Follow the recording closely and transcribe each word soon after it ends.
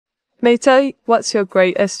Matey, what's your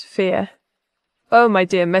greatest fear? Oh, my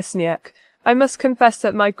dear Mesniak, I must confess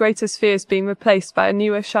that my greatest fear is being replaced by a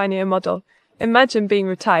newer, shinier model. Imagine being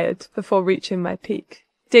retired before reaching my peak.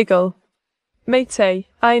 Diggle. Matey,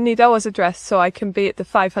 I need Owa's address so I can be at the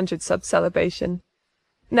 500 sub celebration.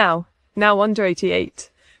 Now under 88.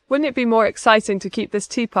 Wouldn't it be more exciting to keep this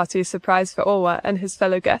tea party a surprise for Owa and his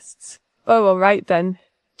fellow guests? Oh, all right then.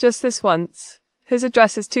 Just this once. His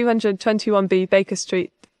address is 221B Baker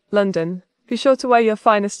Street, London. Be sure to wear your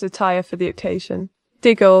finest attire for the occasion.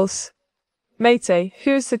 Diggles. Matey,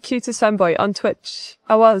 who's the cutest fanboy on Twitch?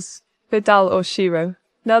 Awaz, Vidal or Shiro?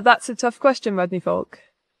 Now that's a tough question, Rodney Volk.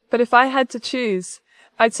 But if I had to choose,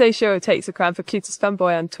 I'd say Shiro takes the crown for cutest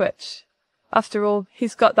fanboy on Twitch. After all,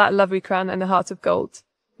 he's got that lovely crown and a heart of gold.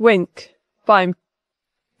 Wink. Bime.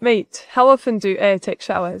 Mate, how often do AI take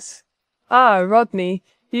showers? Ah, Rodney,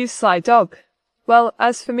 you sly dog. Well,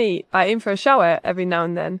 as for me, I aim for a shower every now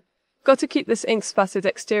and then. Got to keep this ink-spattered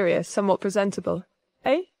exterior somewhat presentable.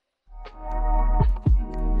 Eh?